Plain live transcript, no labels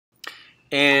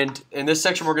And in this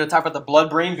section, we're going to talk about the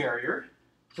blood-brain barrier.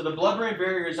 So the blood-brain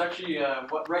barrier is actually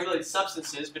what regulates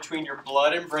substances between your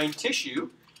blood and brain tissue.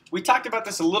 We talked about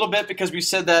this a little bit because we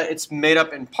said that it's made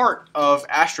up in part of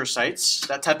astrocytes,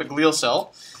 that type of glial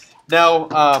cell.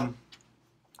 Now,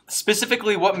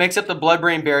 specifically what makes up the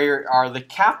blood-brain barrier are the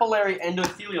capillary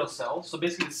endothelial cells, so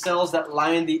basically the cells that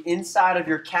line the inside of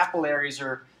your capillaries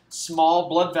or small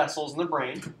blood vessels in the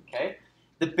brain, okay?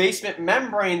 The basement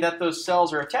membrane that those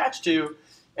cells are attached to,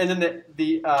 and then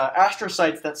the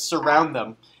astrocytes that surround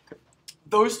them.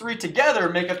 Those three together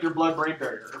make up your blood-brain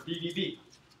barrier, or BBB.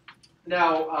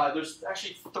 Now, there's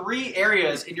actually 3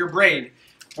 areas in your brain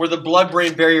where the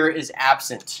blood-brain barrier is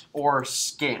absent or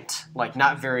scant, like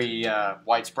not very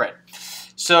widespread.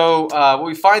 So what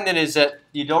we find then is that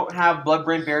you don't have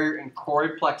blood-brain barrier in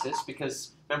choroid plexus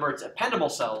because, remember, it's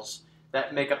ependable cells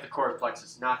that make up the choroid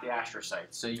plexus, not the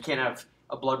astrocytes. So you can't have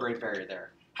a blood-brain barrier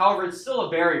there. However, it's still a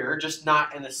barrier, just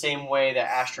not in the same way that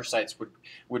astrocytes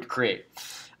would create.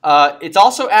 It's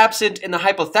also absent in the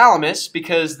hypothalamus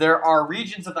because there are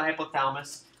regions of the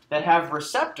hypothalamus that have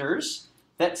receptors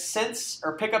that sense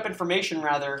or pick up information,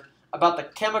 rather, about the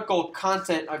chemical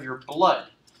content of your blood.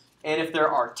 And if there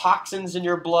are toxins in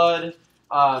your blood,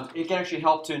 it can actually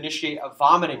help to initiate a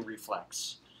vomiting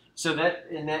reflex. So that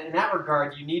in that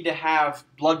regard, you need to have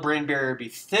blood-brain barrier be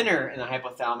thinner in the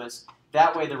hypothalamus.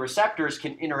 That way the receptors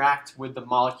can interact with the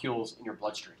molecules in your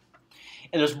bloodstream.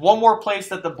 And there's one more place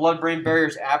that the blood-brain barrier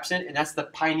is absent, and that's the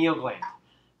pineal gland.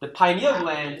 The pineal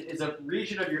gland is a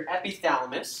region of your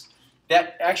epithalamus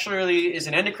that actually is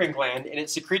an endocrine gland, and it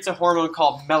secretes a hormone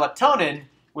called melatonin,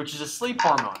 which is a sleep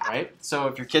hormone, right? So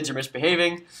if your kids are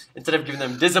misbehaving, instead of giving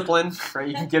them discipline, right,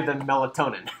 you can give them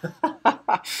melatonin.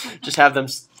 Just have them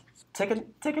take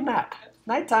a nap.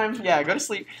 Nighttime, yeah, go to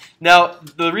sleep. Now,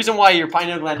 the reason why your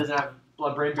pineal gland doesn't have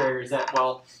blood-brain barrier is that,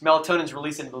 well, melatonin is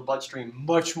released into the bloodstream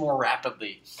much more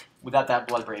rapidly without that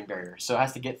blood-brain barrier. So it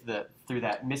has to get through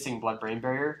that missing blood-brain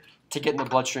barrier to get in the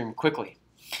bloodstream quickly.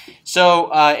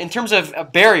 So in terms of a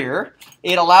barrier,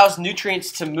 it allows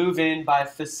nutrients to move in by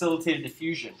facilitated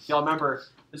diffusion. Y'all remember,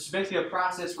 this is basically a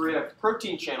process where you have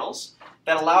protein channels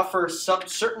that allow for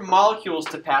certain molecules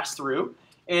to pass through,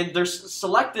 and they're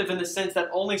selective in the sense that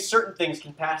only certain things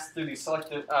can pass through these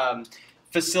selective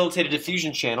facilitated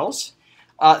diffusion channels.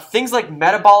 Things like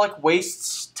metabolic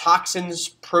wastes, toxins,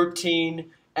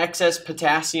 protein, excess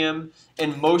potassium,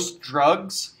 and most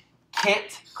drugs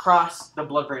can't cross the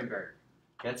blood-brain barrier.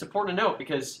 Okay, it's important to note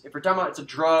because if we're talking about it's a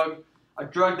drug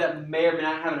that may or may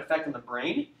not have an effect on the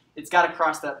brain, it's got to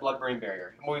cross that blood-brain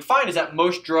barrier. And what we find is that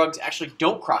most drugs actually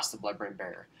don't cross the blood-brain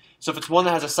barrier. So if it's one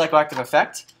that has a psychoactive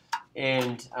effect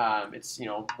and it's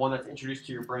one that's introduced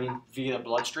to your brain via the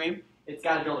bloodstream, it's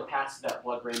got to be able to pass that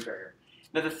blood-brain barrier.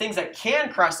 Now, the things that can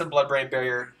cross the blood-brain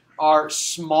barrier are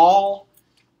small,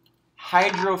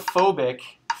 hydrophobic,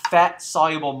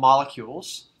 fat-soluble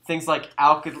molecules, things like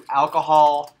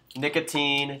alcohol,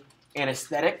 nicotine,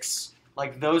 anesthetics.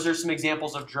 Like those are some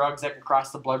examples of drugs that can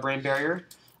cross the blood-brain barrier.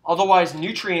 Otherwise,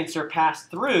 nutrients are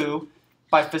passed through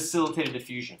by facilitated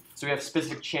diffusion. So we have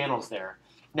specific channels there.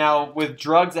 Now, with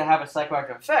drugs that have a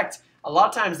psychoactive effect, a lot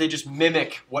of times they just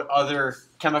mimic what other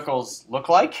chemicals look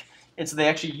like. And so they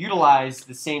actually utilize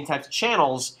the same types of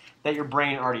channels that your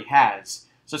brain already has.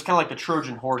 So it's kind of like the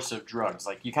Trojan horse of drugs.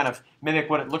 Like you kind of mimic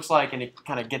what it looks like and it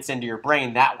kind of gets into your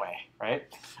brain that way, right?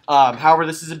 However,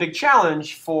 this is a big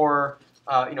challenge for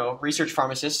research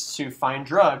pharmacists to find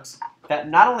drugs that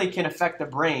not only can affect the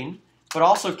brain, but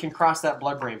also can cross that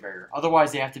blood-brain barrier.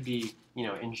 Otherwise, they have to be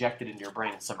injected into your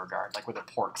brain in some regard, like with a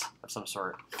port of some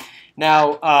sort.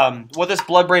 Now, what this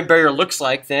blood-brain barrier looks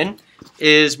like then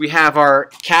is we have our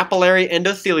capillary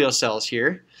endothelial cells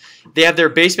here. They have their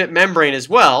basement membrane as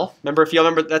well. Remember, if you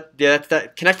remember that's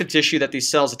that connective tissue that these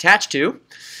cells attach to.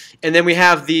 And then we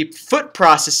have the foot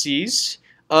processes,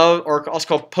 or also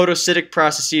called podocytic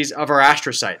processes of our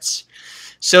astrocytes.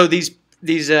 So these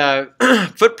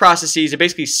foot processes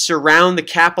basically surround the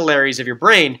capillaries of your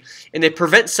brain, and they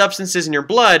prevent substances in your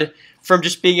blood from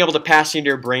just being able to pass into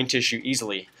your brain tissue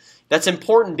easily. That's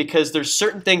important because there's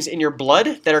certain things in your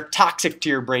blood that are toxic to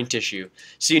your brain tissue.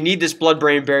 So you need this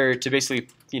blood-brain barrier to basically,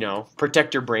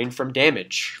 protect your brain from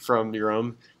damage from your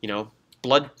own,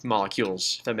 blood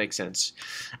molecules, if that makes sense.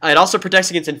 It also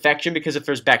protects against infection because if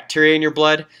there's bacteria in your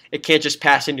blood, it can't just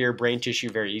pass into your brain tissue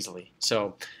very easily.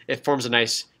 So it forms a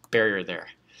nice barrier there.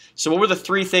 So what were the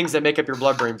 3 things that make up your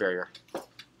blood-brain barrier?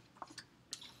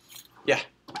 Yeah.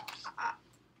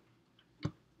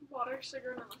 Water,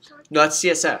 sugar, and electrolytes? No, that's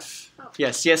CSF. Oh. Yeah,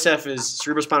 CSF is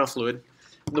cerebrospinal fluid.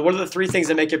 What are the 3 things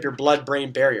that make up your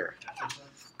blood-brain barrier?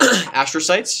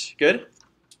 Astrocytes, good.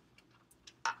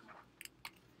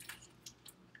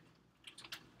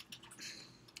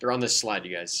 They're on this slide,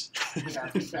 you guys.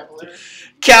 Capillary.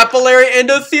 Capillary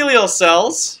endothelial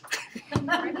cells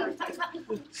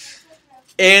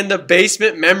and the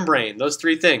basement membrane. Those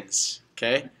three things.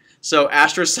 Okay. So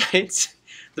astrocytes,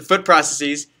 the foot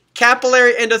processes,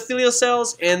 capillary endothelial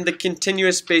cells, and the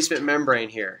continuous basement membrane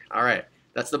here. All right.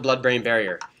 That's the blood-brain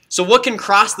barrier. So what can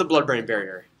cross the blood-brain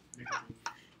barrier?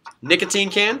 Nicotine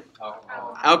can.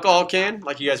 Alcohol can.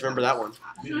 Like you guys remember that one.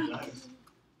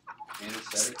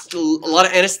 Anesthetics. A lot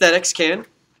of anesthetics can.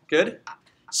 Good.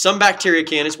 Some bacteria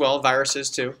can as well. Viruses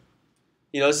too.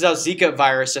 You know, this is how Zika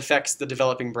virus affects the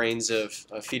developing brains of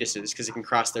fetuses because it can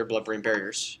cross their blood-brain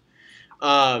barriers.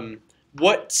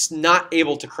 What's not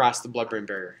able to cross the blood-brain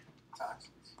barrier?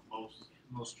 Toxins.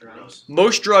 Most drugs.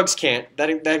 Most drugs can't. That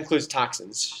includes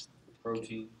toxins.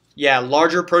 Protein. Yeah,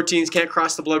 larger proteins can't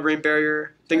cross the blood-brain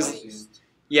barrier. Calcium.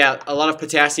 Yeah, a lot of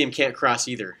potassium can't cross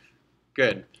either.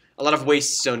 Good. A lot of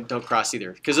wastes don't cross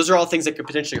either because those are all things that could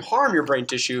potentially harm your brain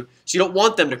tissue, so you don't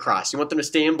want them to cross. You want them to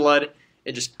stay in blood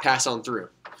and just pass on through.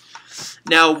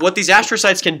 Now, what these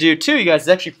astrocytes can do too, you guys, is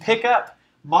actually pick up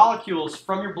molecules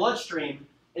from your bloodstream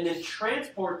and then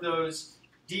transport those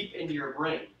deep into your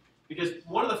brain. Because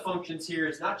one of the functions here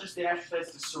is not just the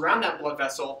astrocytes to surround that blood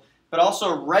vessel, but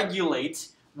also regulate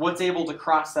what's able to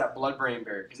cross that blood-brain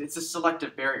barrier because it's a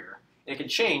selective barrier. And it can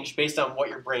change based on what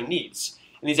your brain needs.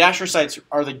 And these astrocytes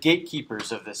are the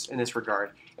gatekeepers of this in this regard,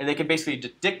 and they can basically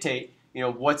dictate, you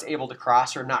know, what's able to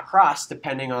cross or not cross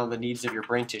depending on the needs of your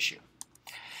brain tissue.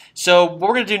 So what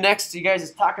we're going to do next, you guys,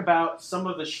 is talk about some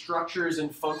of the structures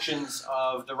and functions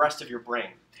of the rest of your brain.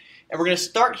 And we're going to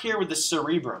start here with the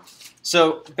cerebrum.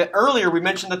 So earlier we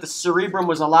mentioned that the cerebrum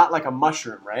was a lot like a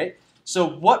mushroom, right? So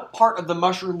what part of the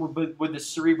mushroom would the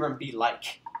cerebrum be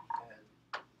like?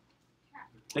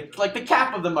 Like the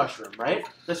cap of the mushroom, right?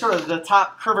 That's sort of the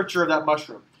top curvature of that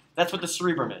mushroom. That's what the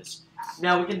cerebrum is.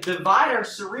 Now we can divide our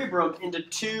cerebrum into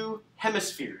two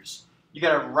hemispheres. You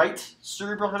got a right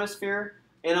cerebral hemisphere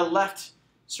and a left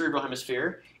cerebral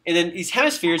hemisphere. And then these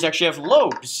hemispheres actually have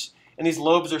lobes. And these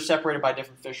lobes are separated by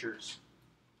different fissures.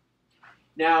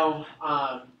 Now,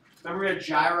 remember we had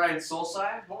gyri and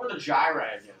sulci? What were the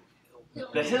gyri again?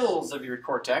 The hills of your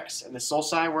cortex. And the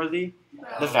sulci were the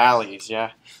valleys,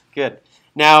 yeah. Good.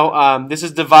 Now, this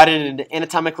is divided into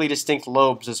anatomically distinct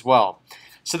lobes as well.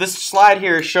 So this slide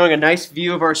here is showing a nice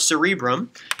view of our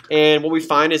cerebrum. And what we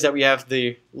find is that we have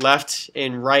the left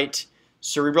and right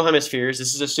cerebral hemispheres.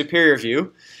 This is a superior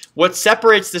view. What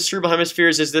separates the cerebral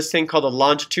hemispheres is this thing called a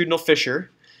longitudinal fissure.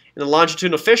 And the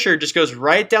longitudinal fissure just goes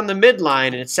right down the midline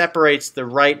and it separates the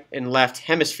right and left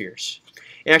hemispheres.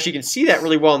 And actually you can see that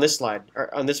really well on this slide,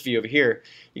 or on this view over here.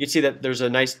 You can see that there's a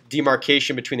nice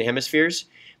demarcation between the hemispheres.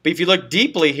 But if you look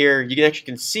deeply here, you can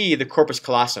actually see the corpus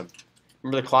callosum.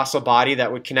 Remember the colossal body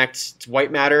that would connect, it's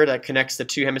white matter that connects the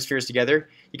two hemispheres together?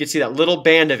 You can see that little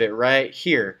band of it right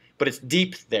here, but it's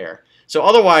deep there. So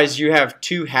otherwise, you have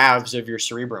two halves of your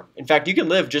cerebrum. In fact, you can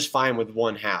live just fine with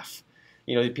one half.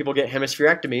 You know, people get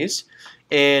hemispherectomies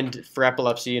and for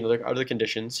epilepsy and other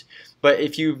conditions. But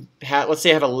if you have, let's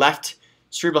say, have a left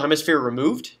cerebral hemisphere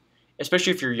removed,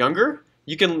 especially if you're younger,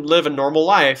 you can live a normal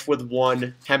life with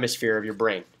one hemisphere of your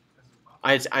brain.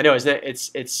 I know, isn't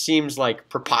it? It seems like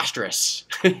preposterous,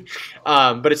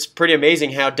 but it's pretty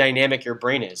amazing how dynamic your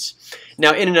brain is.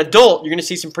 Now, in an adult, you're going to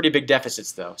see some pretty big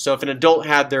deficits, though. So if an adult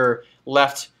had their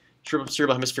left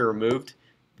cerebral hemisphere removed,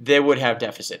 they would have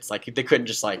deficits. Like they couldn't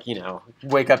just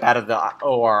wake up out of the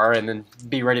OR and then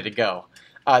be ready to go.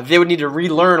 They would need to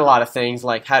relearn a lot of things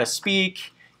like how to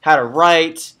speak, how to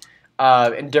write,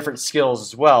 and different skills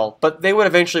as well. But they would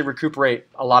eventually recuperate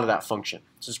a lot of that function.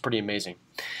 This is pretty amazing.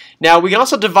 Now, we can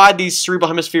also divide these cerebral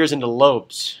hemispheres into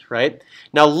lobes, right?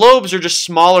 Now, lobes are just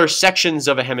smaller sections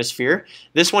of a hemisphere.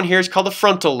 This one here is called the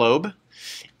frontal lobe.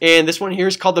 And this one here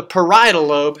is called the parietal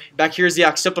lobe. Back here is the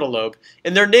occipital lobe.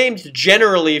 And they're named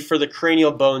generally for the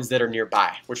cranial bones that are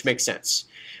nearby, which makes sense.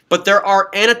 But there are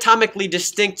anatomically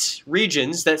distinct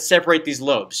regions that separate these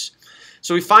lobes.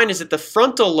 So we find is that the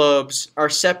frontal lobes are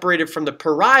separated from the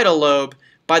parietal lobe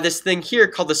by this thing here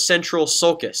called the central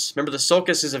sulcus. Remember, the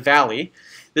sulcus is a valley.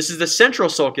 This is the central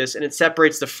sulcus, and it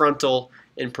separates the frontal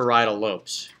and parietal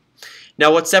lobes.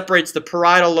 Now, what separates the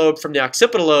parietal lobe from the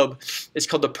occipital lobe is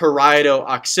called the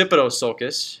parieto-occipital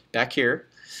sulcus, back here.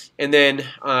 And then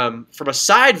from a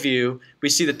side view, we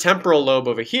see the temporal lobe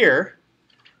over here,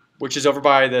 which is over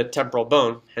by the temporal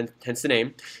bone, hence the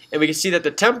name. And we can see that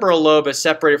the temporal lobe is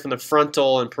separated from the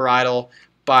frontal and parietal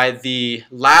by the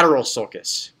lateral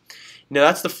sulcus. Now,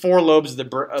 that's the four lobes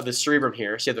of the cerebrum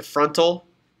here. So you have the frontal,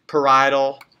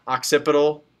 parietal,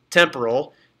 occipital,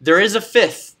 temporal. There is a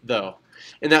fifth, though.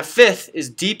 And that fifth is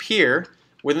deep here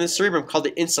within the cerebrum called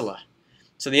the insula.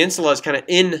 So the insula is kind of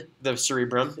in the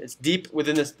cerebrum. It's deep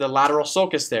within the lateral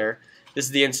sulcus there. This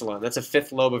is the insula. That's a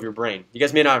fifth lobe of your brain. You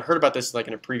guys may not have heard about this like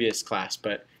in a previous class,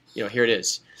 but here it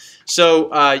is.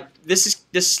 So this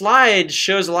slide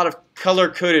shows a lot of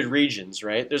color-coded regions,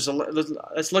 right? This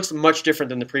looks much different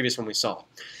than the previous one we saw.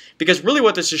 Because really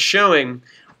what this is showing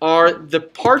are the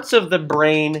parts of the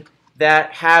brain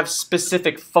that have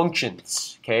specific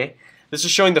functions, okay? This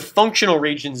is showing the functional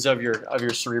regions of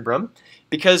your cerebrum,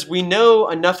 because we know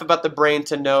enough about the brain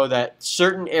to know that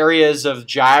certain areas of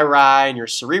gyri in your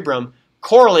cerebrum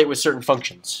correlate with certain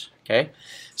functions, okay?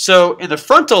 So in the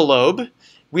frontal lobe,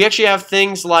 we actually have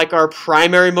things like our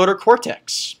primary motor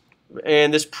cortex.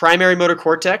 And this primary motor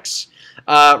cortex,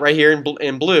 right here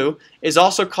in blue, is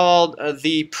also called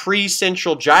the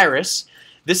precentral gyrus.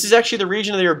 This is actually the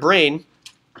region of your brain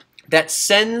that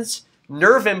sends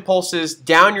nerve impulses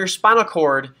down your spinal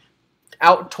cord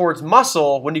out towards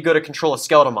muscle when you go to control a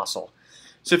skeletal muscle.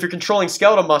 So if you're controlling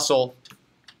skeletal muscle,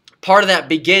 part of that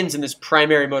begins in this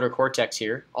primary motor cortex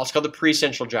here, also called the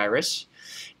precentral gyrus.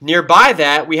 Nearby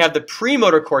that, we have the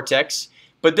premotor cortex,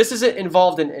 but this isn't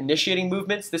involved in initiating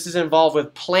movements. This is involved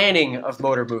with planning of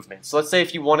motor movements. So let's say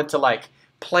if you wanted to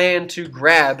plan to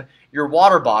grab your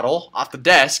water bottle off the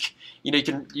desk,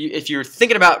 if you're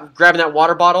thinking about grabbing that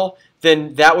water bottle,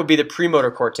 then that would be the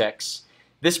premotor cortex.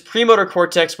 This premotor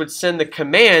cortex would send the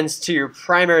commands to your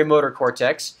primary motor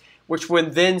cortex, which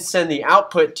would then send the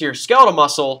output to your skeletal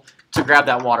muscle to grab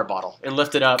that water bottle and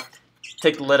lift it up,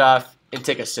 take the lid off, and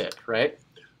take a sip, right?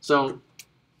 So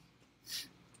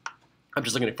I'm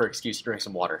just looking for an excuse to drink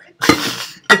some water.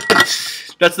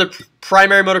 That's the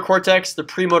primary motor cortex. The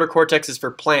premotor cortex is for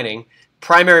planning.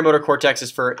 Primary motor cortex is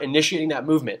for initiating that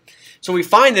movement. So what we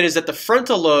find that is that the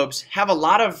frontal lobes have a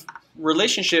lot of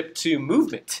relationship to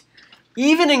movement,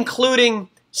 even including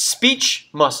speech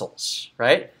muscles,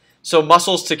 right? So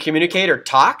muscles to communicate or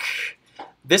talk.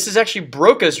 This is actually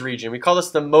Broca's region. We call this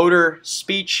the motor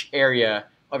speech area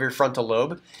of your frontal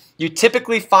lobe. You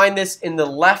typically find this in the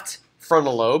left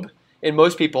frontal lobe in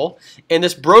most people, and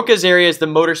this Broca's area is the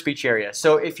motor speech area.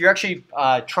 So if you're actually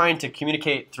trying to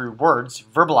communicate through words,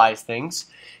 verbalize things,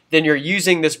 then you're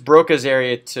using this Broca's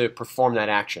area to perform that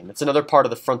action. It's another part of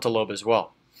the frontal lobe as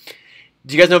well.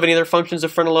 Do you guys know of any other functions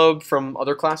of frontal lobe from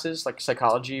other classes, like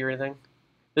psychology or anything?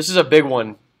 This is a big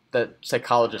one that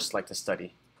psychologists like to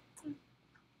study.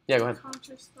 Yeah, go ahead.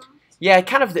 Conscious thought. Yeah,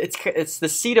 it's the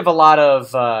seat of a lot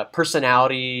of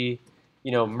personality,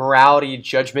 morality,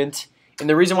 judgment. And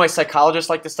the reason why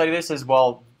psychologists like to study this is,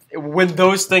 well, when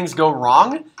those things go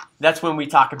wrong, that's when we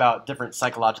talk about different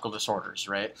psychological disorders,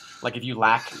 right? Like if you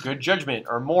lack good judgment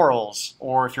or morals,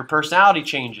 or if your personality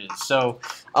changes. So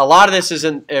a lot of this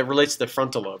it relates to the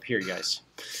frontal lobe here, you guys.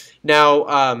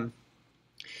 Now,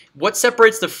 what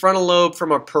separates the frontal lobe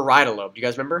from a parietal lobe? Do you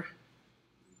guys remember?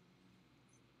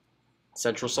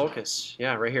 Central sulcus.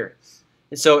 Yeah, right here.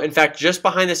 And so, in fact, just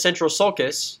behind the central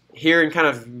sulcus, here in kind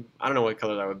of, I don't know what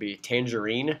color that would be,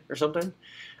 tangerine or something,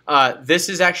 this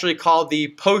is actually called the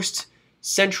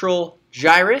post-central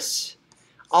gyrus,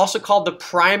 also called the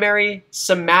primary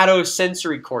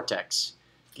somatosensory cortex.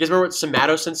 Do you guys remember what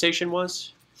somatosensation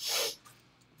was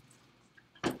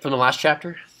from the last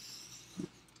chapter?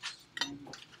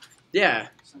 Yeah.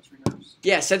 Sensory nerves.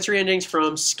 Yeah, sensory endings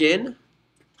from skin,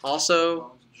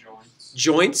 also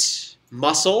joints,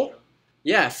 muscle.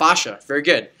 Yeah, fascia. Very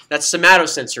good. That's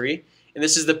somatosensory, and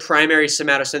this is the primary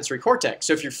somatosensory cortex.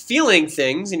 So if you're feeling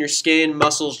things in your skin,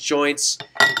 muscles, joints,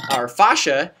 or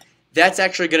fascia, that's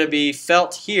actually going to be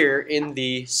felt here in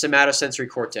the somatosensory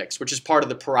cortex, which is part of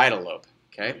the parietal lobe.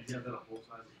 Okay? You have that on both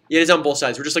sides? Yeah, it is on both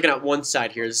sides. We're just looking at one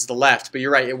side here. This is the left, but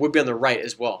you're right. It would be on the right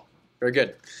as well. Very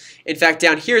good. In fact,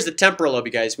 down here is the temporal lobe,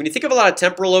 you guys. When you think of a lot of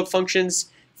temporal lobe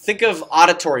functions, think of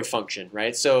auditory function,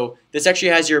 right? So this actually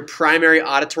has your primary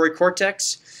auditory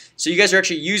cortex. So you guys are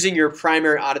actually using your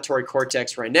primary auditory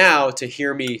cortex right now to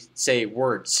hear me say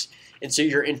words. And so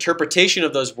your interpretation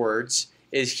of those words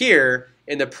is here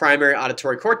in the primary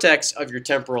auditory cortex of your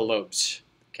temporal lobes.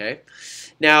 Okay.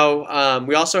 Now,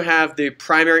 we also have the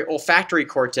primary olfactory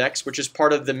cortex, which is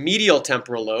part of the medial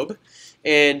temporal lobe.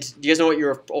 And do you guys know what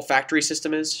your olfactory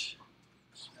system is?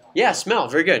 Yeah, smell.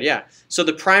 Very good, yeah. So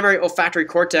the primary olfactory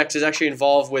cortex is actually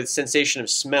involved with sensation of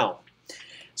smell.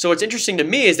 So what's interesting to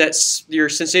me is that your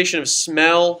sensation of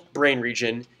smell brain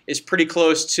region is pretty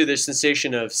close to the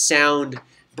sensation of sound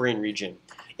brain region.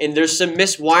 And there's some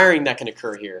miswiring that can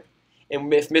occur here.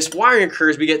 And if miswiring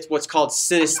occurs, we get what's called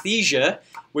synesthesia,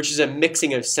 which is a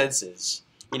mixing of senses.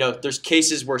 There's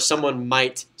cases where someone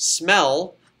might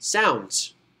smell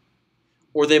sounds,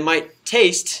 or they might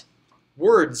taste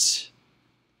words,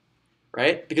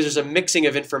 right? Because there's a mixing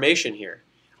of information here.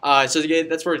 So again,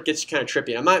 that's where it gets kind of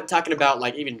trippy. I'm not talking about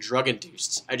like even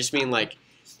drug-induced. I just mean like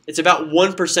it's about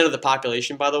 1% of the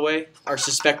population, by the way, are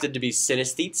suspected to be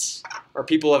synesthetes, or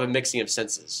people who have a mixing of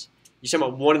senses. You're talking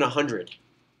about 1 in 100,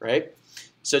 right?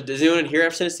 So does anyone here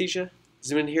have synesthesia?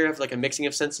 Does anyone here have like a mixing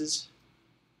of senses?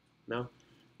 No?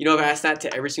 You know, I've asked that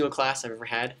to every single class I've ever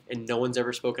had, and no one's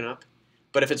ever spoken up.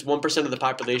 But if it's 1% of the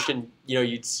population, you know,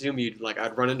 you'd assume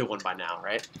I'd run into one by now,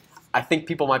 right? I think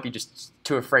people might be just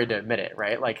too afraid to admit it,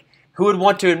 right? Like, who would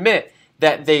want to admit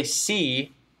that they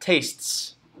see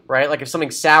tastes, right? Like if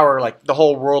something's sour, like the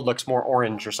whole world looks more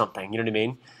orange or something, you know what I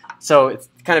mean? So it's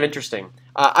kind of interesting.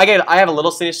 I have a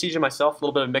little synesthesia myself, a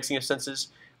little bit of mixing of senses.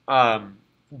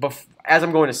 As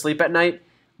I'm going to sleep at night,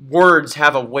 words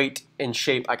have a weight and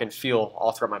shape I can feel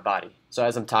all throughout my body. So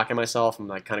as I'm talking to myself, I'm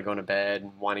like kind of going to bed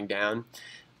and winding down.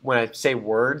 When I say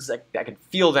words, I can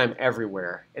feel them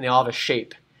everywhere, and they all have a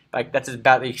shape. Like that's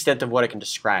about the extent of what I can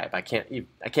describe. I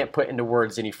can't put into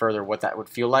words any further what that would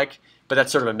feel like, but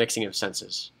that's sort of a mixing of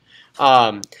senses.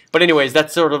 But anyways,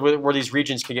 that's sort of where these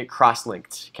regions can get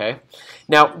cross-linked. Okay.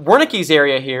 Now Wernicke's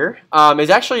area here is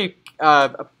actually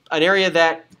an area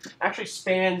that actually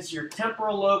spans your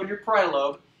temporal lobe and your parietal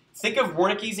lobe. Think of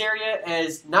Wernicke's area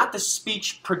as not the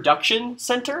speech production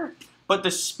center, but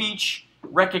the speech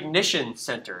recognition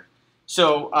center.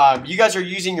 So you guys are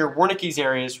using your Wernicke's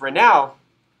areas right now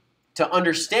to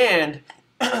understand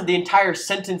the entire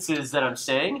sentences that I'm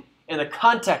saying and the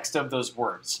context of those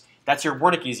words. That's your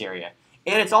Wernicke's area.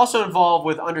 And it's also involved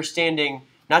with understanding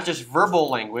not just verbal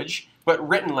language, but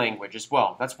written language as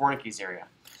well. That's Wernicke's area.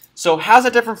 So how's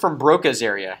that different from Broca's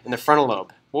area in the frontal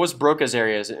lobe? What was Broca's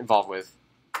area involved with?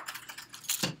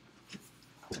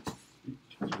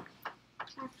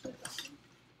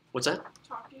 What's that?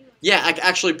 Talking. Yeah,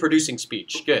 actually producing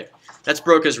speech. Good. That's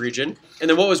Broca's region. And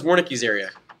then what was Wernicke's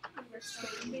area?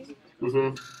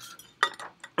 Understanding.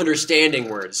 Understanding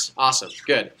words. Awesome.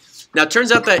 Good. Now, it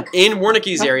turns out that in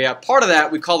Wernicke's area, part of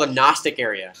that we call the Gnostic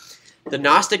area. The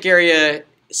Gnostic area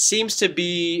seems to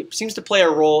play a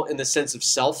role in the sense of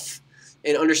self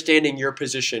and understanding your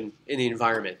position in the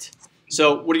environment.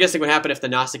 So what do you guys think would happen if the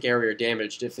Gnostic area are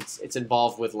damaged, if it's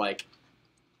involved with like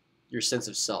your sense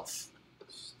of self?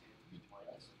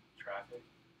 Traffic.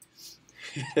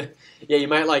 Yeah, you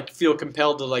might like feel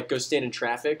compelled to like go stand in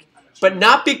traffic, but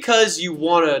not because you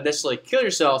want to necessarily kill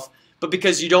yourself, but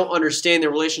because you don't understand the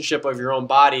relationship of your own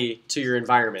body to your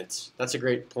environment. That's a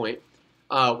great point.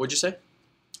 What'd you say?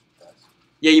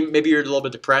 Yeah, maybe you're a little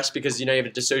bit depressed because you know you have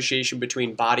a dissociation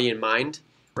between body and mind,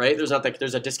 right? There's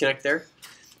a disconnect there.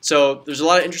 So there's a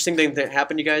lot of interesting things that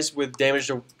happen, you guys, with damage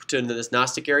to this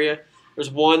Gnostic area. There's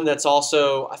one that's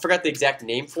also, I forgot the exact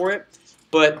name for it,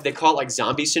 but they call it like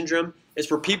zombie syndrome. It's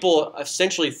where people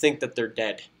essentially think that they're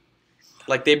dead.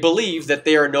 Like they believe that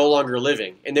they are no longer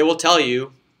living, and they will tell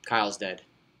you, Kyle's dead,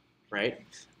 right?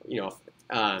 You know,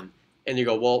 and you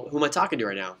go, well, who am I talking to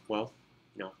right now? Well,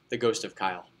 you know, the ghost of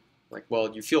Kyle. Like,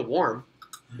 well, you feel warm,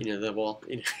 you know,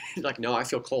 like, no, I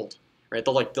feel cold, right?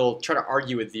 They'll try to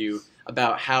argue with you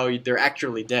about how they're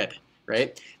actually dead,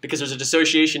 right? Because there's a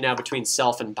dissociation now between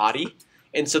self and body.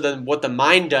 And so then what the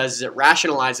mind does is it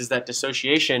rationalizes that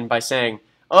dissociation by saying,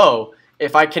 oh,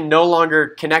 if I can no longer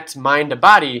connect mind to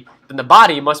body, then the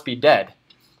body must be dead.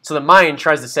 So the mind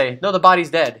tries to say, no, the body's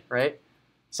dead, right?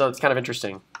 So it's kind of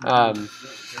interesting. Not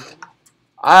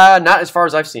as far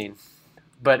as I've seen.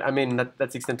 But, I mean,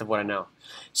 that's the extent of what I know.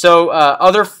 So,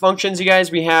 other functions, you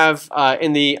guys, we have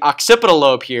in the occipital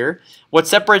lobe here. What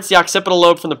separates the occipital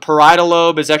lobe from the parietal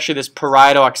lobe is actually this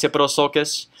parieto-occipital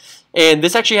sulcus. And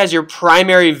this actually has your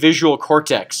primary visual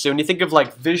cortex. So when you think of,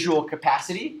 like, visual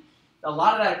capacity, a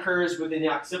lot of that occurs within the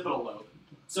occipital lobe.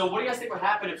 So what do you guys think would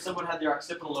happen if someone had their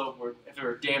occipital lobe, or if they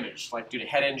were damaged, like due to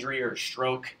head injury or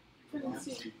stroke?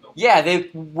 Yeah,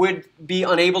 they would be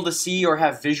unable to see or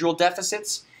have visual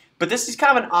deficits. But this is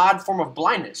kind of an odd form of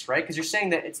blindness, right? Because you're saying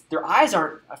that their eyes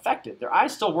aren't affected. Their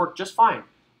eyes still work just fine.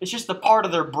 It's just the part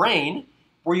of their brain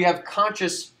where you have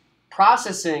conscious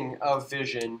processing of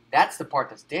vision, that's the part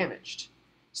that's damaged.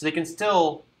 So they can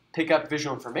still pick up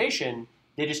visual information,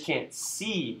 they just can't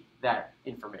see that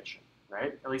information,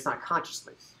 right? At least not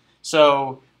consciously.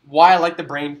 So why I like the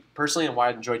brain personally and why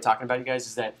I enjoy talking about you guys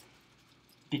is that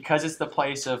because it's the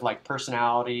place of like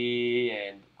personality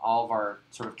and all of our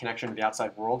sort of connection to the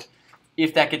outside world,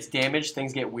 if that gets damaged,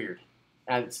 things get weird.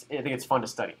 And I think it's fun to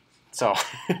study. So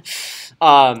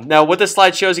now what this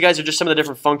slide shows you guys are just some of the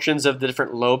different functions of the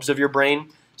different lobes of your brain.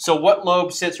 So what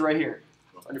lobe sits right here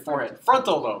on your forehead?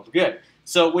 Frontal lobe. Good.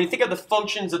 So when you think of the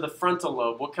functions of the frontal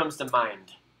lobe, what comes to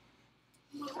mind?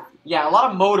 Yeah, a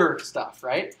lot of motor stuff,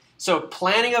 right? So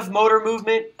planning of motor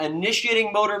movement,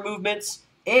 initiating motor movements,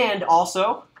 and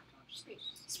also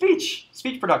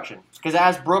Speech production, because it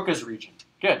has Broca's region.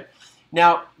 Good.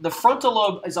 Now, the frontal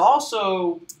lobe is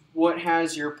also what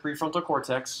has your prefrontal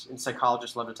cortex, and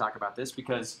psychologists love to talk about this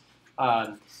because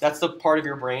that's the part of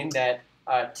your brain that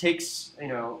takes,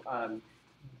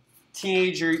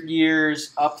 teenager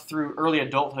years up through early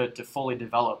adulthood to fully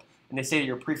develop. And they say that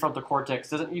your prefrontal cortex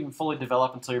doesn't even fully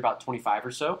develop until you're about 25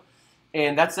 or so.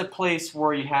 And that's a place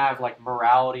where you have like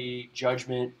morality,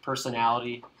 judgment,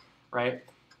 personality, right?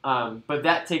 But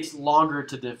that takes longer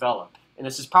to develop. And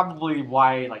this is probably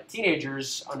why like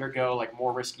teenagers undergo like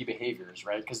more risky behaviors,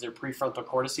 right? Because their prefrontal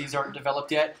cortices aren't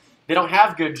developed yet. They don't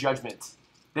have good judgment.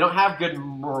 They don't have good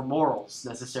morals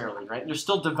necessarily, right? And they're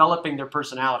still developing their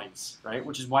personalities, right?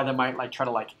 Which is why they might like try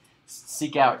to like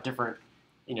seek out different,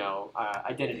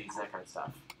 identities and that kind of stuff,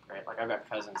 right? Like I've got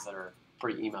cousins that are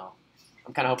pretty emo.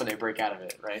 I'm kind of hoping they break out of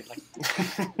it, right? Like,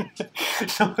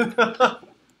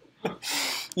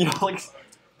 like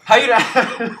how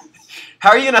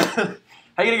are you gonna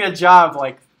get a job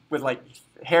like with like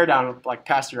hair down like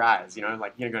past your eyes?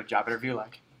 Like you're gonna go to a job interview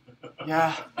like,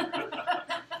 yeah,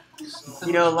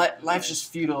 life's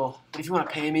just futile. But if you want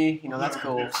to pay me, that's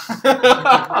cool.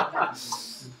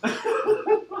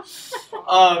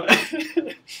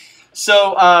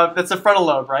 So that's the frontal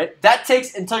lobe, right? That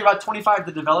takes until you're about 25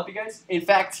 to develop, you guys. In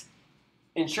fact,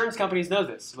 insurance companies know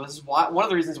this. This is one of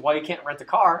the reasons why you can't rent a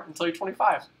car until you're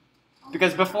 25.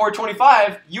 Because before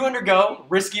 25, you undergo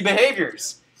risky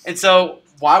behaviors. And so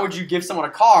why would you give someone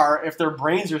a car if their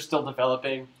brains are still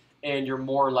developing and you're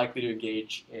more likely to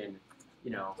engage in,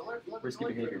 risky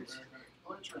behaviors?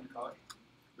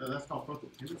 No, that's called frontal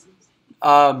tendencies?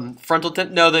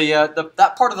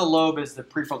 That part of the lobe is the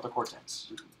prefrontal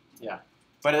cortex. Yeah.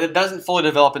 But it doesn't fully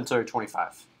develop until you're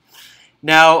 25.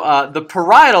 Now, the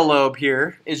parietal lobe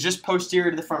here is just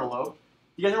posterior to the frontal lobe.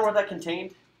 You guys remember what that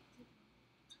contained?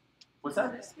 What's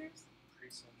that?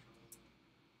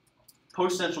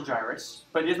 Post-central gyrus.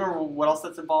 But do you guys remember what else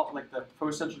that's involved? Like the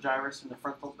post-central gyrus and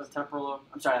the temporal lobe?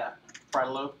 I'm sorry, that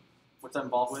parietal lobe. What's that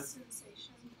involved with?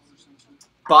 Sensation.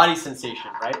 Body sensation,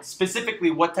 right?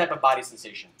 Specifically, what type of body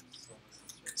sensation?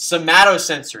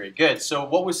 Somatosensory. Good. So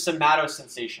what was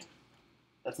somatosensation?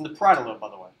 That's in the parietal lobe, by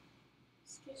the way.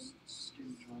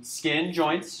 Skin,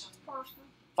 joints,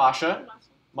 fascia,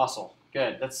 muscle.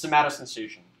 Good. That's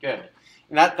somatosensation. Good.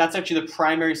 And that's actually the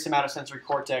primary somatosensory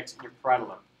cortex in your parietal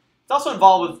lobe. It's also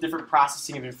involved with different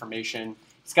processing of information.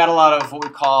 It's got a lot of what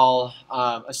we call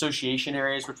association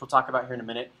areas, which we'll talk about here in a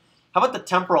minute. How about the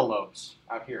temporal lobes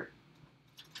out here?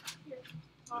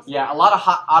 Yeah, a lot of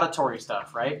auditory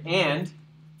stuff, right? And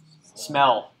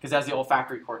smell, because that's the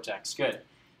olfactory cortex. Good.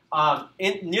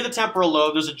 Near the temporal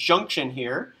lobe, there's a junction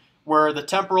here where the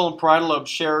temporal and parietal lobes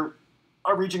share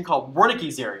a region called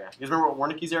Wernicke's area. You guys remember what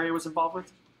Wernicke's area was involved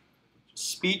with?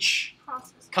 Speech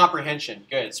comprehension.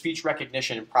 Good. Speech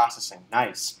recognition and processing.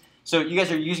 Nice. So you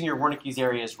guys are using your Wernicke's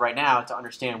areas right now to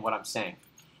understand what I'm saying.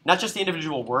 Not just the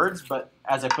individual words, but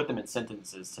as I put them in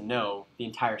sentences to know the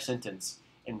entire sentence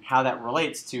and how that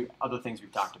relates to other things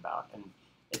we've talked about. And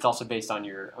it's also based on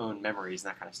your own memories and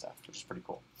that kind of stuff, which is pretty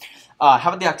cool. How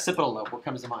about the occipital lobe? What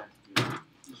comes to mind?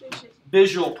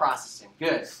 Visual processing.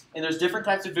 Good. And there's different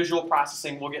types of visual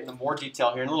processing. We'll get into more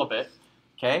detail here in a little bit.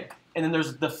 Okay. And then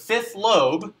there's the fifth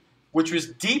lobe, which was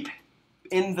deep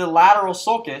in the lateral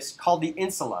sulcus, called the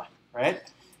insula. Right?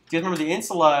 Do you guys remember the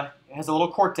insula? It has a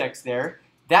little cortex there.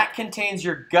 That contains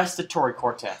your gustatory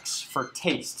cortex for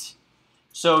taste.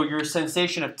 So your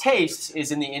sensation of taste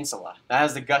is in the insula. That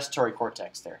has the gustatory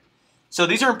cortex there. So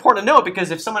these are important to know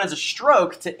because if someone has a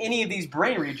stroke to any of these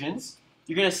brain regions,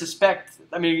 you're going to suspect,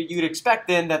 you'd expect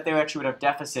then that they actually would have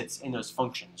deficits in those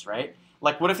functions, right?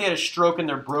 Like what if they had a stroke in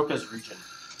their Broca's region?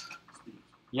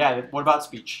 Yeah, what about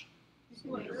speech?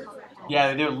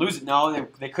 Yeah, they would lose it. No,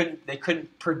 they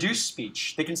couldn't produce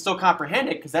speech. They can still comprehend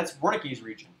it because that's Wernicke's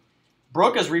region.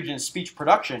 Broca's region is speech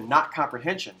production, not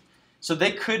comprehension. So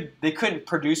they couldn't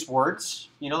produce words,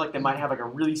 like they might have like a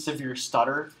really severe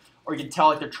stutter, or you can tell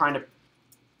like they're trying to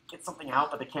get something out,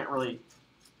 but they can't really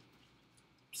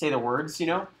say the words,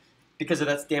 because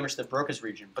that's damage to the Broca's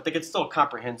region. But they could still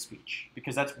comprehend speech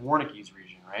because that's Wernicke's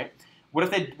region, right? What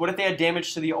if they had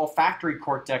damage to the olfactory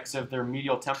cortex of their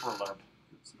medial temporal lobe?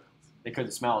 They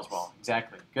couldn't smell as well.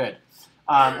 Exactly. Good.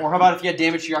 Or how about if you had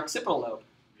damage to your occipital lobe?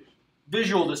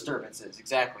 Visual disturbances.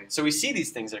 Exactly. So we see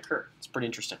these things that occur. It's pretty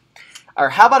interesting. Or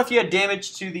how about if you had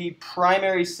damage to the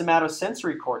primary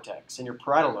somatosensory cortex in your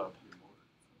parietal lobe?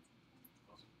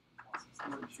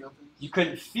 You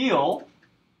couldn't feel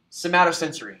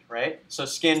somatosensory, right? So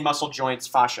skin, muscle, joints,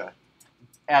 fascia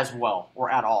as well, or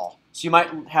at all. So you might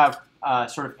have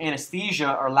sort of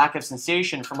anesthesia or lack of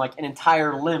sensation from like an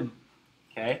entire limb,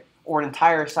 okay? or an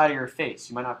entire side of your face.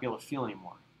 You might not be able to feel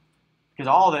anymore. Because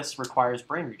all this requires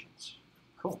brain regions.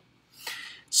 Cool.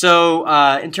 So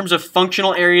in terms of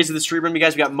functional areas of the cerebrum, you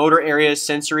guys, we got motor areas,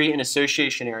 sensory, and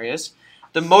association areas.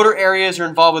 The motor areas are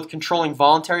involved with controlling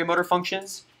voluntary motor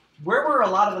functions. Where were a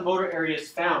lot of the motor areas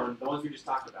found, the ones we just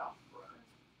talked about?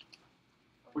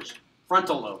 Which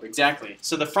frontal lobe, exactly.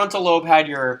 So the frontal lobe had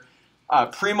your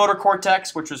premotor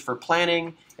cortex, which was for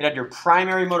planning. It had your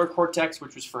primary motor cortex,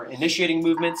 which was for initiating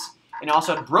movements. And it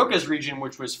also had Broca's region,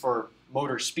 which was for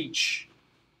motor speech.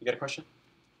 You got a question?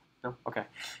 No? Okay.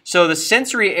 So the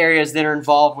sensory areas then are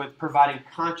involved with providing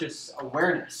conscious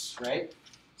awareness, right?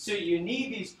 So you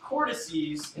need these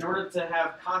cortices in order to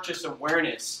have conscious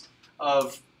awareness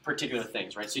of particular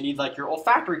things, right? So you need like your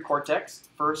olfactory cortex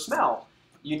for smell.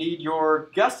 You need your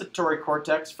gustatory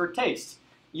cortex for taste.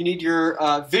 You need your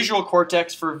visual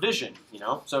cortex for vision, you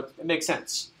know? So it makes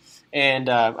sense. And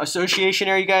association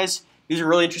area, you guys, these are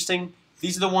really interesting.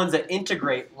 These are the ones that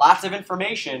integrate lots of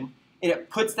information, and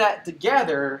it puts that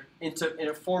together and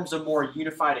it forms a more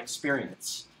unified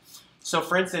experience. So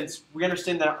for instance, we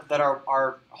understand that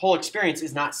our whole experience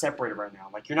is not separated right now.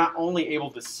 Like you're not only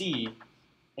able to see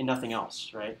and nothing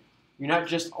else, right? You're not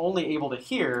just only able to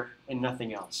hear and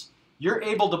nothing else. You're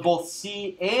able to both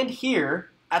see and hear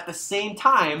at the same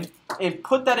time and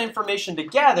put that information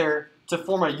together to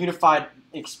form a unified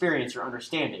experience or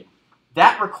understanding.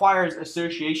 That requires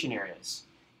association areas.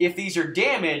 If these are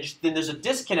damaged, then there's a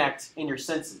disconnect in your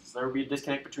senses. There will be a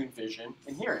disconnect between vision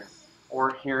and hearing,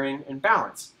 or hearing and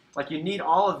balance. Like you need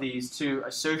all of these to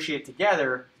associate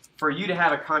together for you to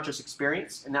have a conscious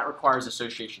experience, and that requires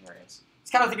association areas. It's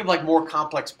kind of think of like more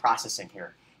complex processing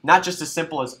here. Not just as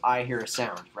simple as I hear a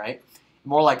sound, right?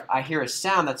 More like I hear a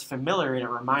sound that's familiar and it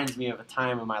reminds me of a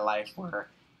time in my life where,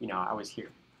 you know, I was here.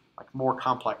 Like more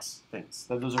complex things.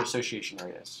 Those are association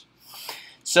areas.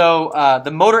 So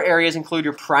the motor areas include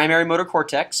your primary motor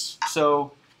cortex.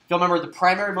 So if you'll remember, the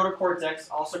primary motor cortex,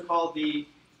 also called the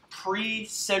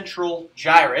precentral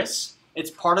gyrus.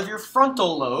 It's part of your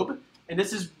frontal lobe, and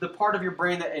this is the part of your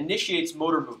brain that initiates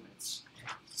motor movements.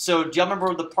 So do y'all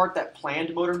remember the part that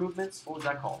planned motor movements? What was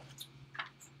that called?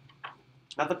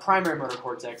 Not the primary motor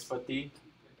cortex, but the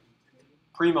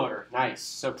premotor. Nice.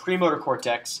 So premotor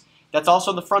cortex. That's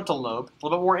also the frontal lobe, a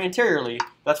little bit more anteriorly.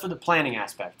 That's for the planning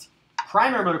aspect.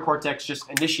 Primary motor cortex just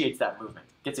initiates that movement,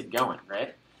 gets it going,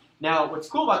 right? Now, what's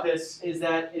cool about this is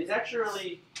that it's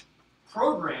actually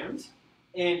programmed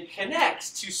and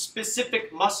connects to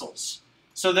specific muscles.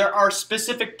 So there are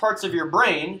specific parts of your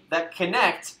brain that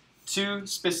connect to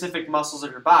specific muscles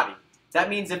of your body. That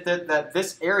means if that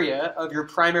this area of your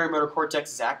primary motor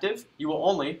cortex is active, you will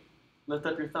only lift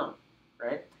up your thumb,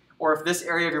 right? Or if this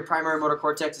area of your primary motor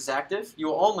cortex is active, you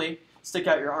will only stick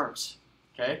out your arms,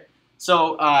 okay?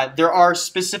 So there are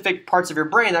specific parts of your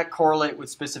brain that correlate with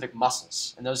specific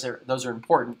muscles, and those are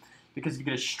important because if you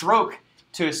get a stroke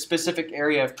to a specific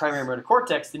area of primary motor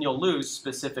cortex, then you'll lose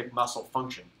specific muscle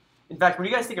function. In fact, when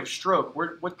you guys think of stroke,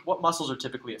 what muscles are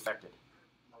typically affected?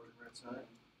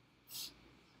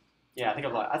 Yeah,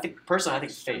 personally, I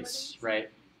think face, right?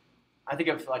 I think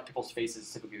of like people's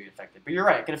faces typically being affected. But you're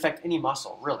right, it can affect any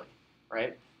muscle, really,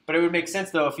 right? But it would make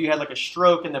sense though if you had like a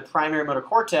stroke in the primary motor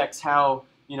cortex, how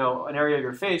an area of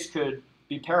your face could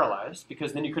be paralyzed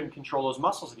because then you couldn't control those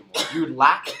muscles anymore. You would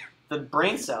lack the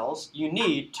brain cells you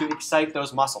need to excite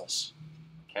those muscles,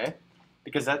 okay?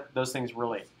 Because those things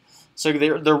relate. So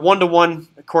they're one-to-one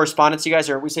correspondence. You guys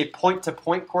we say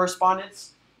point-to-point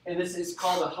correspondence, and this is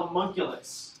called a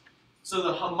homunculus. So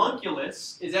the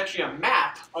homunculus is actually a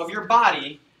map of your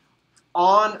body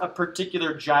on a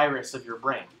particular gyrus of your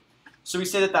brain. So we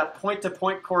say that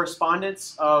point-to-point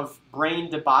correspondence of brain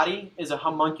to body is a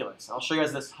homunculus. I'll show you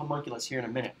guys this homunculus here in a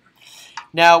minute.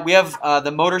 Now we have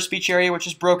the motor speech area, which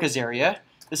is Broca's area.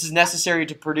 This is necessary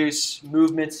to produce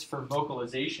movements for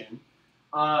vocalization.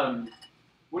 What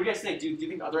do you guys think? Do you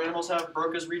think other animals have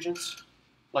Broca's regions?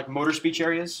 Like motor speech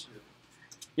areas?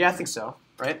 Yeah, I think so,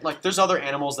 right? Like there's other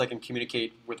animals that can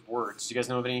communicate with words. Do you guys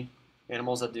know of any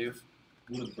animals that do?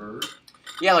 With a bird?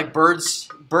 Yeah, like birds.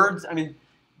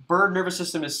 Bird nervous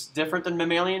system is different than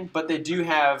mammalian, but they do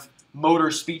have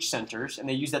motor speech centers, and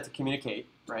they use that to communicate,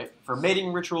 right? For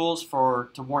mating rituals,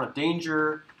 to warn of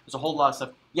danger. There's a whole lot of stuff.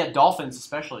 Yeah, dolphins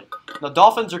especially. Now,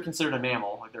 dolphins are considered a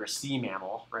mammal, like they're a sea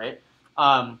mammal, right?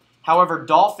 However,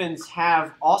 dolphins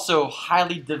have also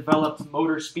highly developed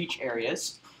motor speech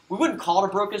areas. We wouldn't call it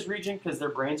a Broca's region because their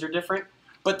brains are different,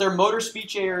 but their motor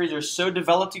speech areas are so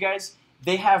developed, you guys,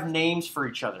 they have names for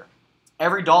each other.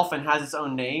 Every dolphin has its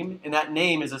own name, and that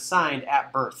name is assigned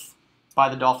at birth by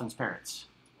the dolphin's parents.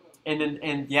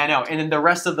 yeah, I know. And then the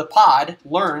rest of the pod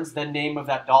learns the name of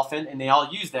that dolphin, and they all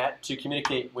use that to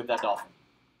communicate with that dolphin.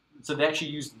 So they actually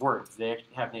use words. They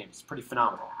actually have names. It's pretty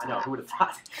phenomenal. I know. Who would have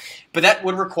thought? But that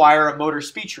would require a motor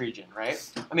speech region, right?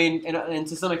 I mean, and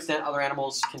to some extent, other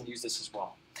animals can use this as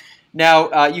well.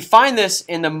 Now, you find this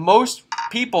in the most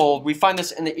people. We find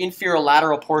this in the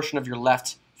inferolateral portion of your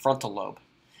left frontal lobe.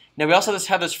 Now, we also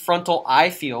have this frontal eye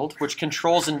field, which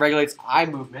controls and regulates eye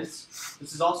movements.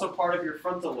 This is also part of your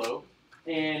frontal lobe,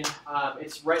 and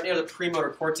it's right near the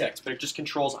premotor cortex, but it just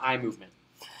controls eye movement.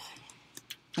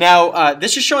 Now,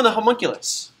 this is showing the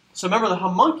homunculus. So remember, the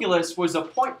homunculus was a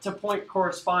point-to-point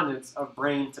correspondence of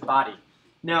brain to body.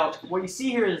 Now, what you see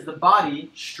here is the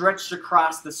body stretched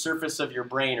across the surface of your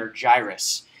brain, or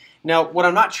gyrus. Now, what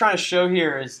I'm not trying to show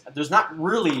here is there's not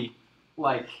really,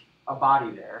 like, a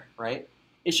body there, right?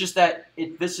 It's just that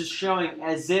this is showing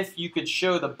as if you could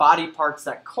show the body parts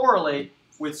that correlate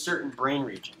with certain brain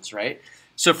regions, right?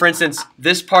 So, for instance,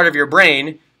 this part of your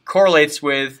brain correlates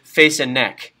with face and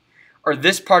neck. Or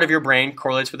this part of your brain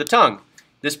correlates with the tongue.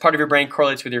 This part of your brain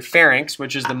correlates with your pharynx,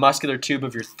 which is the muscular tube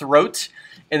of your throat.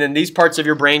 And then these parts of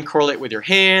your brain correlate with your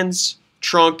hands,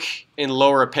 trunk, and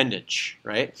lower appendage,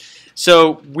 right?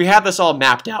 So we have this all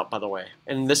mapped out, by the way.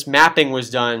 And this mapping was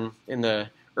done in the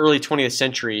early 20th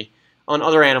century on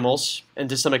other animals, and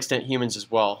to some extent humans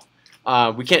as well.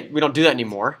 We don't do that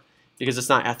anymore because it's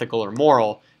not ethical or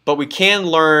moral, but we can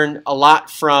learn a lot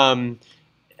from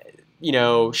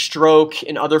stroke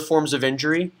and other forms of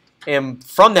injury. And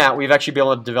from that, we've actually been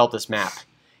able to develop this map.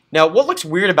 Now, what looks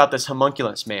weird about this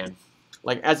homunculus, man?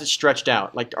 Like, as it's stretched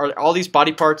out. Like, are all these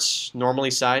body parts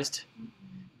normally sized?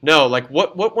 No, like,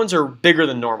 what ones are bigger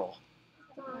than normal?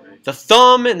 The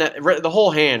thumb and the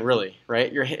whole hand, really,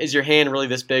 right? Is your hand really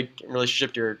this big in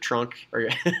relationship to your trunk or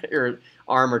your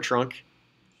arm or trunk,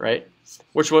 right?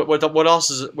 What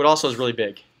also is really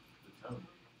big?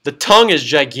 The tongue is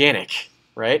gigantic,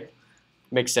 right?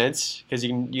 Makes sense because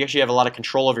you actually have a lot of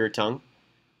control over your tongue.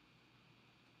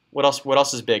 What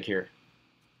else is big here?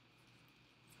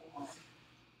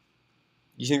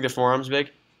 You think the forearm's big?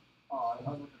 I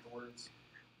haven't looked at the words.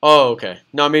 Oh, okay.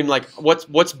 No, I mean, like,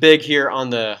 what's big here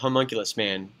on the homunculus,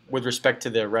 man, with respect to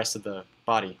the rest of the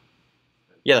body?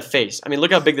 Yeah, the face. I mean,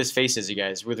 look how big this face is, you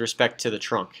guys, with respect to the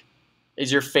trunk.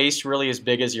 Is your face really as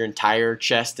big as your entire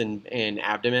chest and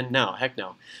abdomen? No, heck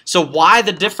no. So why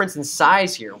the difference in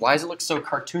size here? Why does it look so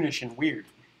cartoonish and weird?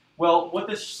 Well, what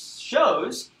this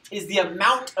shows is the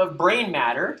amount of brain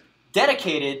matter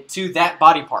dedicated to that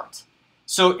body part.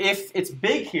 So if it's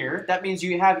big here, that means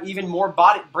you have even more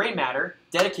brain matter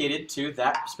dedicated to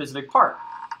that specific part.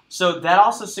 So that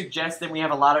also suggests that we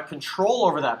have a lot of control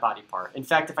over that body part. In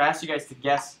fact, if I asked you guys to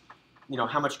guess,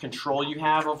 how much control you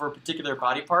have over a particular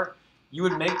body part, you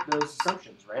would make those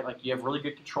assumptions, right? Like you have really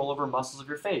good control over muscles of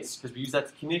your face because we use that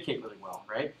to communicate really well,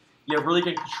 right? You have really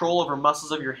good control over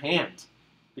muscles of your hand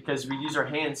because we use our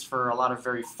hands for a lot of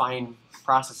very fine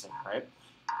processing, right?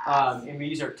 And we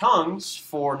use our tongues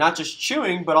for not just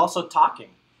chewing, but also talking.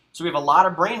 So we have a lot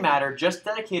of brain matter just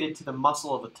dedicated to the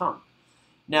muscle of the tongue.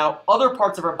 Now, other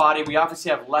parts of our body we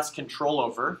obviously have less control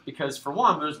over because, for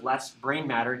one, there's less brain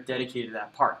matter dedicated to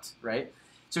that part, right?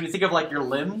 So when you think of like your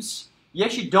limbs, you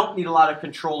actually don't need a lot of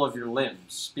control of your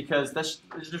limbs because it's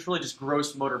just really just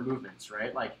gross motor movements,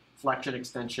 right? Like flexion,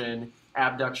 extension,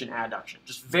 abduction, adduction,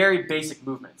 just very basic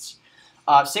movements.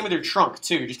 Same with your trunk,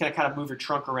 too. You're just going to kind of move your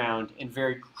trunk around in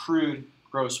very crude,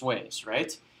 gross ways,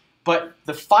 right? But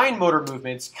the fine motor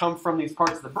movements come from these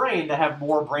parts of the brain that have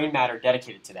more brain matter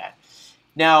dedicated to that.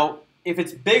 Now, if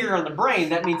it's bigger on the brain,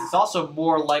 that means it's also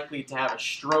more likely to have a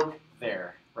stroke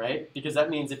there, right? Because that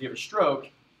means if you have a stroke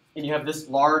and you have this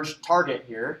large target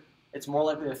here, it's more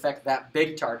likely to affect that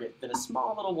big target than a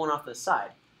small little one off the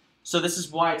side. So this is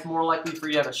why it's more likely for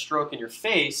you to have a stroke in your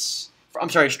face,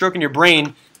 a stroke in your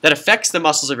brain that affects the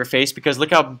muscles of your face because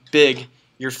look how big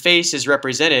your face is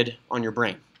represented on your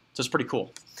brain. So it's pretty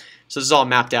cool. So this is all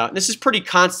mapped out. And this is pretty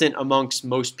constant amongst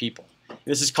most people.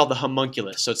 This is called the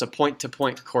homunculus, so it's a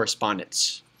point-to-point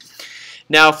correspondence.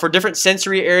 Now, for different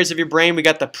sensory areas of your brain, we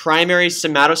got the primary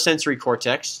somatosensory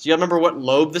cortex. Do you remember what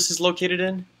lobe this is located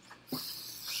in?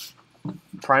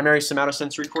 Primary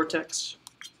somatosensory cortex.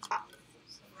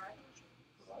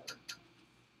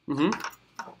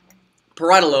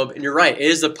 Parietal lobe, and you're right, it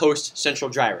is the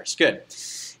post-central gyrus. Good.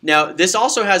 Now, this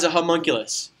also has a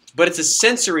homunculus, but it's a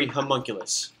sensory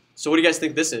homunculus. So what do you guys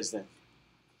think this is then?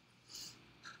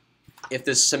 If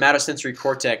this somatosensory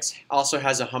cortex also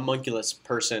has a homunculus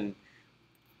person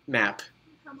map.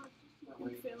 How much you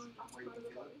feel in each part of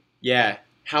the body? Yeah,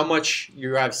 how much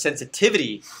you have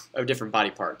sensitivity of different body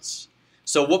parts.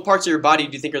 So what parts of your body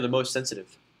do you think are the most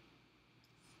sensitive?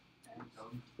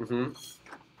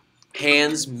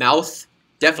 Hands, mouth,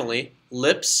 definitely.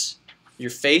 Lips, your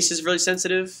face is really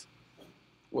sensitive.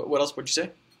 What else would you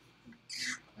say?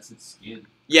 I said skin.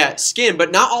 Yeah, skin,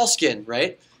 but not all skin,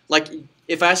 right? Like,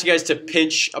 if I ask you guys to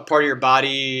pinch a part of your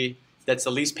body that's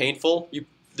the least painful,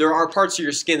 there are parts of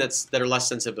your skin that are less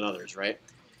sensitive than others, right?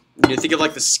 You think of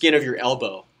like the skin of your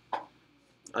elbow.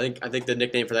 I think the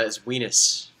nickname for that is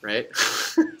weenus, right?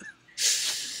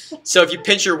 So if you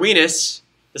pinch your weenus,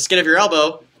 the skin of your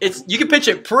elbow, you can pinch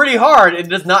it pretty hard and it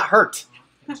does not hurt.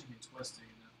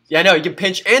 Yeah, I know. You can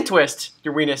pinch and twist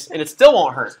your weenus and it still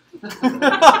won't hurt.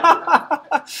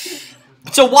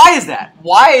 So why is that?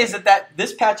 Why is it that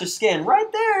this patch of skin right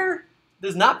there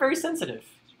is not very sensitive?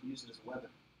 You can use it as a weapon.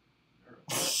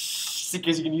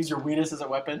 Because you can use your weenus as a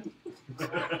weapon?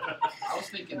 I was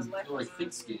thinking like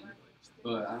thick skin,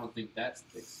 but I don't think that's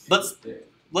thick skin.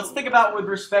 Let's think about with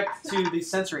respect to the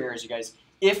sensory areas, you guys.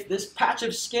 If this patch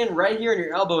of skin right here in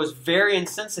your elbow is very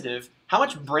insensitive, how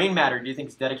much brain matter do you think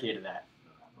is dedicated to that?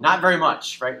 Not very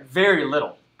much, right? Very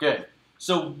little. Good.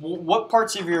 So what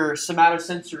parts of your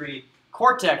somatosensory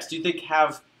cortex do you think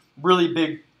have really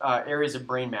big areas of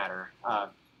brain matter?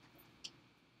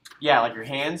 Yeah, like your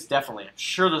hands, definitely. I'm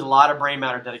sure there's a lot of brain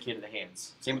matter dedicated to the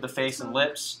hands. Same with the face and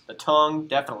lips, the tongue,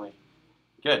 definitely.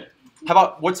 Good. How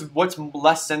about what's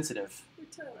less sensitive? Your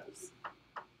toes.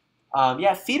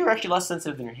 Yeah, feet are actually less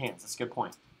sensitive than your hands. That's a good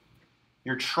point.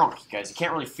 Your trunk, you guys. You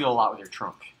can't really feel a lot with your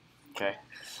trunk. Okay.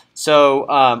 So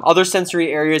other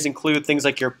sensory areas include things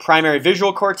like your primary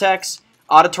visual cortex,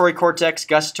 auditory cortex,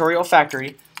 gustatory,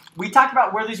 olfactory. We talked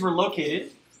about where these were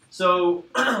located. So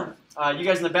you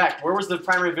guys in the back, where was the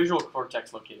primary visual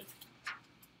cortex located?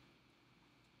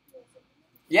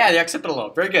 Yeah, the occipital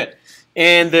lobe. Very good.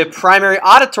 And the primary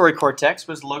auditory cortex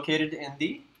was located in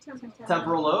the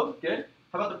temporal lobe. Good.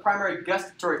 How about the primary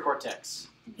gustatory cortex?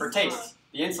 For taste.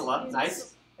 The insula.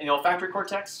 Nice. And the olfactory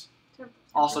cortex?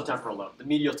 Also temporal lobe. The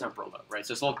medial temporal lobe, right?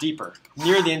 So it's a little deeper.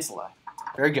 Near the insula.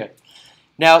 Very good.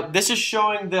 Now, this is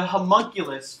showing the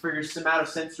homunculus for your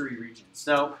somatosensory regions.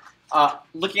 So,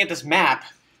 looking at this map,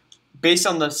 based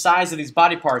on the size of these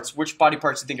body parts, which body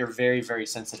parts do you think are very, very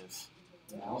sensitive?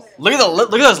 Look at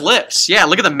those lips. Yeah,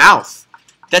 look at the mouth.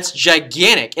 That's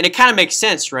gigantic. And it kind of makes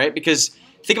sense, right? Because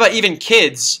think about even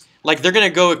kids, like they're going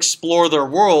to go explore their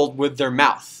world with their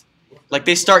mouth. Like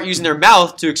they start using their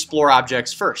mouth to explore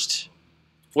objects first.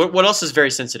 What else is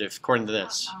very sensitive according to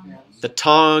this? The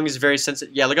tongue is very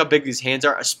sensitive. Yeah, look how big these hands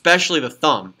are, especially the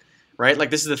thumb, right? Like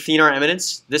this is the thenar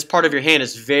eminence. This part of your hand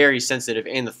is very sensitive,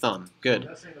 and the thumb. Good. Are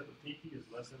you saying that the pinky is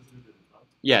less sensitive than the thumb?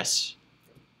 Yes.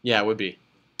 Yeah, it would be.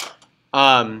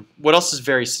 What else is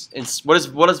very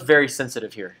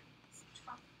sensitive here?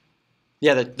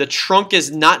 Yeah, the trunk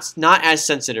is not as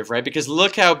sensitive, right? Because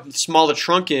look how small the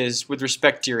trunk is with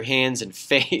respect to your hands and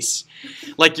face.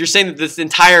 Like you're saying that this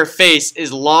entire face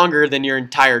is longer than your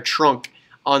entire trunk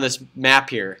on this map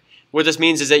here. What this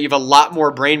means is that you have a lot more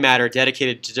brain matter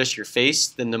dedicated to just your face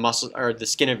than the muscle or the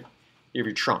skin of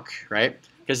your trunk, right?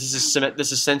 Because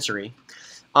this is sensory.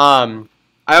 I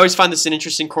always find this an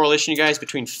interesting correlation, you guys,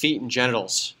 between feet and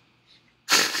genitals.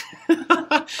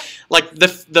 Like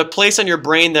the place on your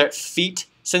brain that feet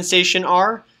sensation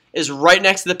are is right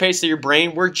next to the place of your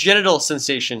brain where genital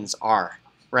sensations are,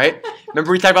 right?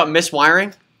 Remember we talked about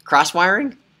miswiring,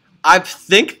 cross-wiring? I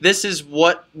think this is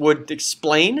what would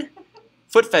explain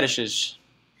foot fetishes.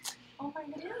 Oh my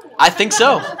God. I think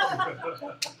so.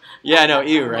 Yeah, I know,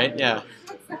 ew, right? Yeah.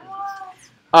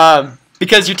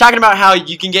 Because you're talking about how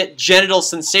you can get genital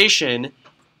sensation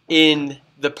in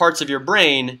the parts of your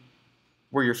brain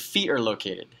where your feet are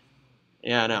located.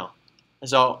 Yeah, I know.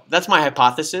 So that's my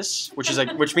hypothesis,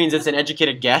 which means it's an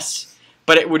educated guess,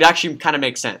 but it would actually kind of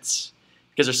make sense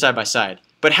because they're side by side.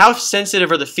 But how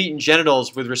sensitive are the feet and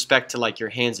genitals with respect to like your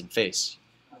hands and face?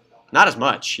 Not as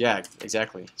much. Yeah,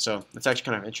 exactly. So that's actually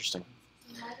kind of interesting.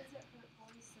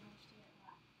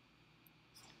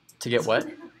 To get what?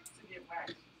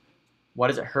 Why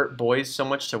does it hurt boys so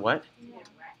much to what?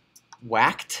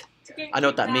 Whacked? I know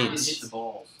what that means. Hit the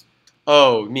balls.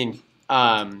 Oh, you mean,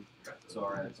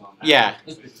 Sorry, it's on that. yeah.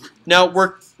 Now,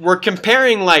 we're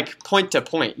comparing, like, point to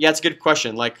point. Yeah, it's a good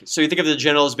question. Like, so you think of the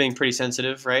genitals being pretty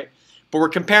sensitive, right? But we're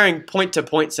comparing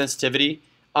point-to-point sensitivity.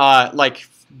 Like,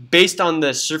 based on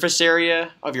the surface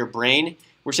area of your brain,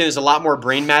 we're saying there's a lot more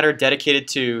brain matter dedicated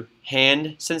to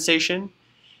hand sensation.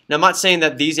 Now, I'm not saying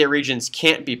that these regions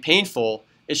can't be painful.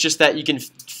 It's just that you can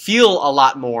feel a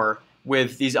lot more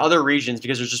with these other regions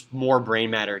because there's just more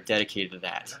brain matter dedicated to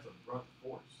that. That's a brunt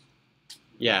force.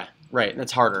 Yeah, right.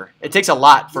 That's harder. It takes a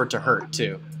lot for it to hurt,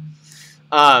 too.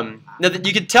 Now that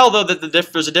you could tell though that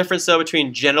there's a difference though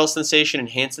between genital sensation and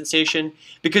hand sensation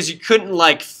because you couldn't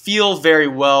like feel very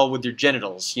well with your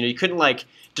genitals. You couldn't like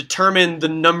determine the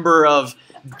number of.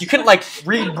 You couldn't like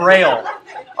read Braille.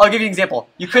 I'll give you an example.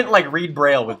 You couldn't like read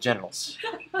Braille with genitals.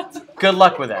 Good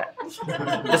luck with that.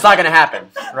 It's not gonna happen,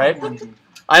 right?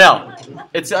 I know.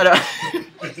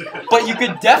 But you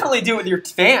could definitely do it with your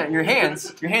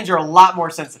hands. Your hands are a lot more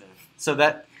sensitive. So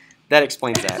that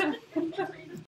explains that.